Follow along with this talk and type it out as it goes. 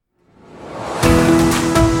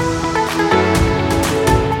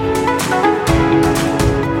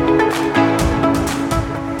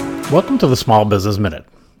Welcome to the Small Business Minute.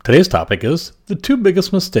 Today's topic is the 2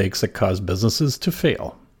 biggest mistakes that cause businesses to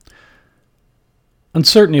fail.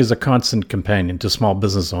 Uncertainty is a constant companion to small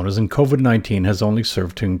business owners, and COVID-19 has only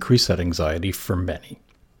served to increase that anxiety for many.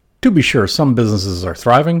 To be sure, some businesses are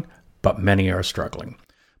thriving, but many are struggling.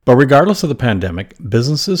 But regardless of the pandemic,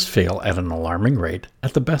 businesses fail at an alarming rate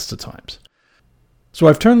at the best of times. So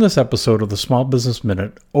I've turned this episode of the Small Business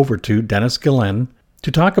Minute over to Dennis Gillen to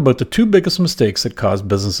talk about the 2 biggest mistakes that cause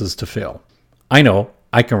businesses to fail. I know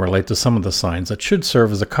I can relate to some of the signs that should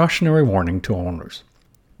serve as a cautionary warning to owners.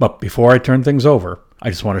 But before I turn things over, I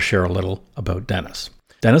just want to share a little about Dennis.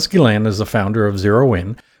 Dennis Gillen is the founder of Zero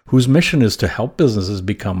In, whose mission is to help businesses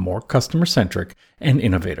become more customer-centric and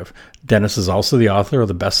innovative. Dennis is also the author of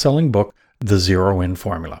the best-selling book, The Zero In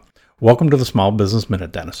Formula. Welcome to the Small Business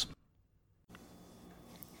Minute, Dennis.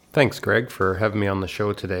 Thanks, Greg, for having me on the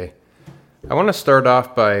show today. I want to start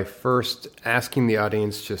off by first asking the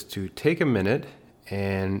audience just to take a minute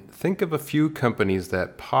and think of a few companies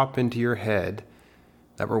that pop into your head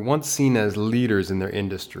that were once seen as leaders in their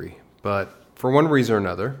industry, but for one reason or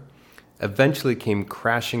another, eventually came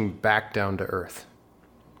crashing back down to earth.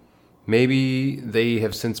 Maybe they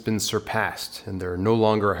have since been surpassed and they're no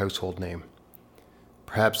longer a household name.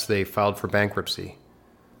 Perhaps they filed for bankruptcy.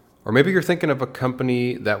 Or maybe you're thinking of a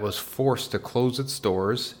company that was forced to close its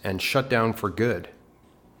doors and shut down for good.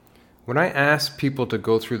 When I ask people to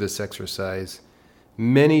go through this exercise,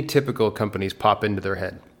 many typical companies pop into their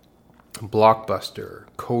head. Blockbuster,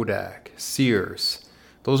 Kodak, Sears.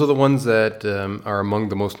 Those are the ones that are among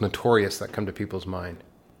the most notorious that come to people's mind.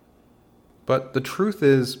 But the truth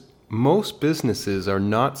is, most businesses are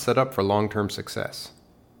not set up for long-term success.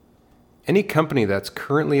 Any company that's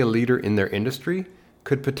currently a leader in their industry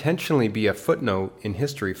could potentially be a footnote in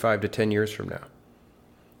history 5 to 10 years from now.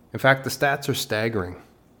 In fact, the stats are staggering.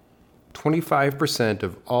 25%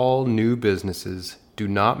 of all new businesses do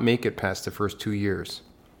not make it past the first 2 years.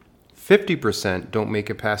 50% don't make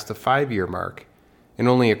it past the 5-year mark, and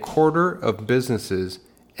only a quarter of businesses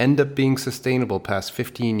end up being sustainable past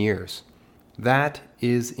 15 years. That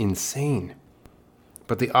is insane.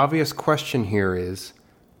 But the obvious question here is,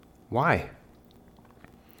 why?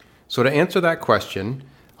 So to answer that question,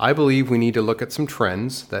 I believe we need to look at some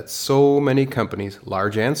trends that so many companies,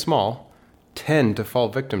 large and small, tend to fall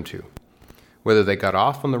victim to. Whether they got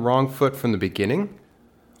off on the wrong foot from the beginning,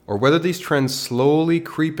 or whether these trends slowly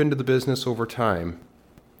creep into the business over time,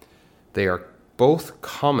 they are both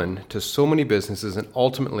common to so many businesses and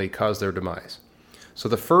ultimately cause their demise. So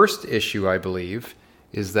the first issue, I believe,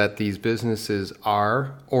 is that these businesses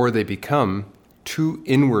are, or they become, too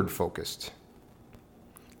inward focused.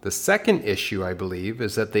 The second issue, I believe,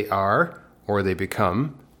 is that they are, or they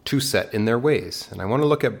become, too set in their ways. And I want to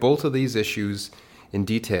look at both of these issues in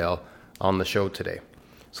detail on the show today.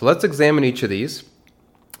 So let's examine each of these.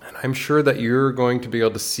 And I'm sure that you're going to be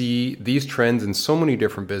able to see these trends in so many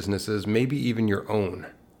different businesses, maybe even your own.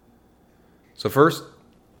 So first,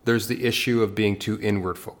 there's the issue of being too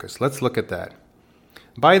inward focused. Let's look at that.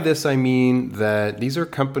 By this, I mean that these are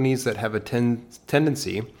companies that have a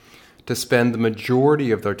tendency to spend the majority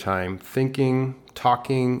of their time thinking,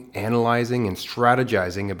 talking, analyzing, and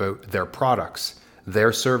strategizing about their products,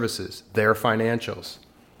 their services, their financials.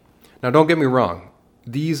 Now, don't get me wrong.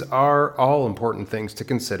 These are all important things to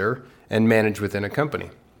consider and manage within a company.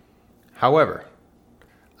 However,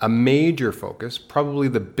 a major focus, probably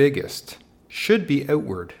the biggest, should be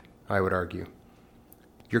outward, I would argue.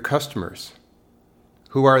 Your customers.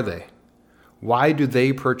 Who are they? Why do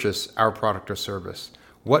they purchase our product or service?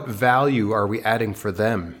 What value are we adding for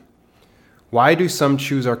them? Why do some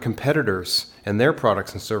choose our competitors and their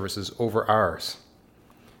products and services over ours?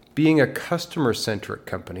 Being a customer-centric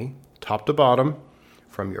company, top to bottom,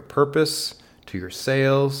 from your purpose to your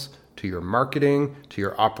sales, to your marketing, to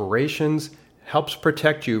your operations, helps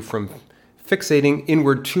protect you from fixating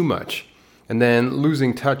inward too much and then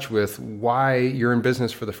losing touch with why you're in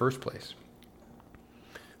business for the first place.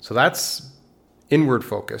 So that's inward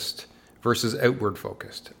focused versus outward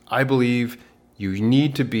focused. I believe you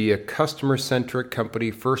need to be a customer-centric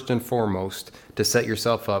company first and foremost to set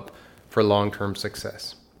yourself up for long-term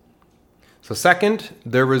success. So second,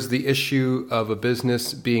 there was the issue of a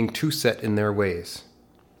business being too set in their ways.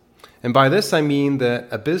 And by this I mean that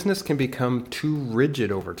a business can become too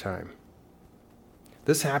rigid over time.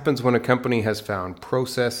 This happens when a company has found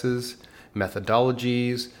processes,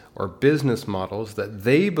 methodologies, or business models that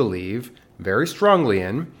they believe very strongly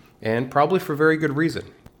in, and probably for very good reason.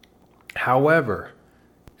 However,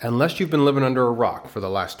 unless you've been living under a rock for the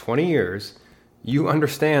last 20 years, you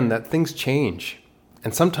understand that things change,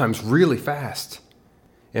 and sometimes really fast.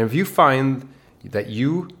 And if you find that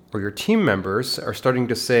you or your team members are starting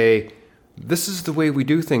to say, this is the way we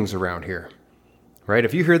do things around here, right?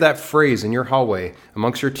 If you hear that phrase in your hallway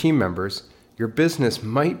amongst your team members, your business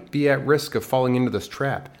might be at risk of falling into this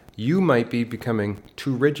trap. You might be becoming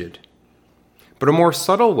too rigid. But a more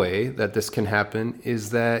subtle way that this can happen is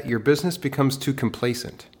that your business becomes too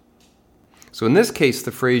complacent. So in this case,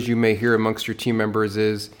 the phrase you may hear amongst your team members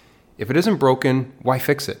is, if it isn't broken, why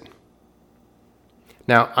fix it?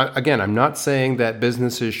 Now, again, I'm not saying that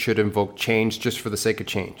businesses should invoke change just for the sake of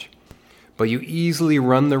change, but you easily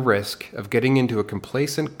run the risk of getting into a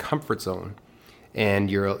complacent comfort zone, and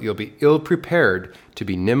you'll be ill-prepared to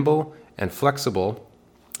be nimble and flexible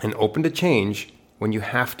and open to change when you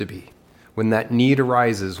have to be, when that need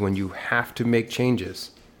arises, when you have to make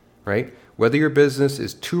changes, right? Whether your business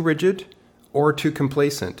is too rigid or too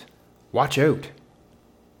complacent, watch out.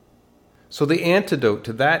 So the antidote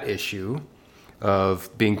to that issue of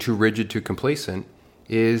being too rigid, too complacent,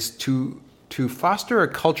 is to foster a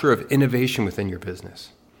culture of innovation within your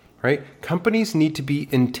business, right? Companies need to be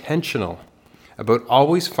intentional about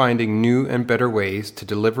always finding new and better ways to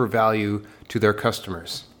deliver value to their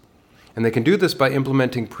customers. And they can do this by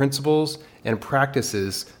implementing principles and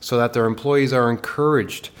practices so that their employees are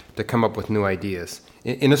encouraged to come up with new ideas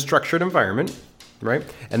in a structured environment, right?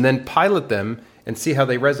 And then pilot them and see how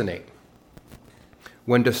they resonate.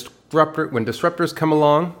 When disruptors come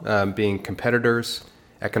along, being competitors,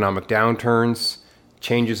 economic downturns,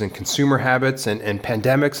 changes in consumer habits and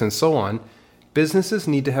pandemics and so on, businesses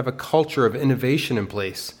need to have a culture of innovation in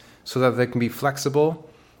place so that they can be flexible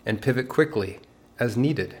and pivot quickly as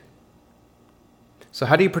needed. So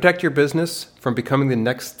how do you protect your business from becoming the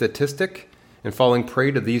next statistic and falling prey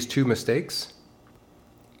to these two mistakes?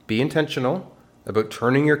 Be intentional about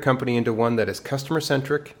turning your company into one that is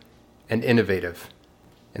customer-centric and innovative,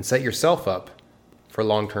 and set yourself up for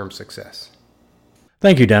long-term success.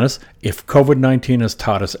 Thank you, Dennis. If COVID-19 has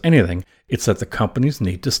taught us anything, it's that the companies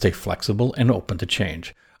need to stay flexible and open to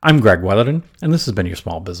change. I'm Greg Weatherden, and this has been your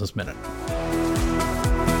Small Business Minute.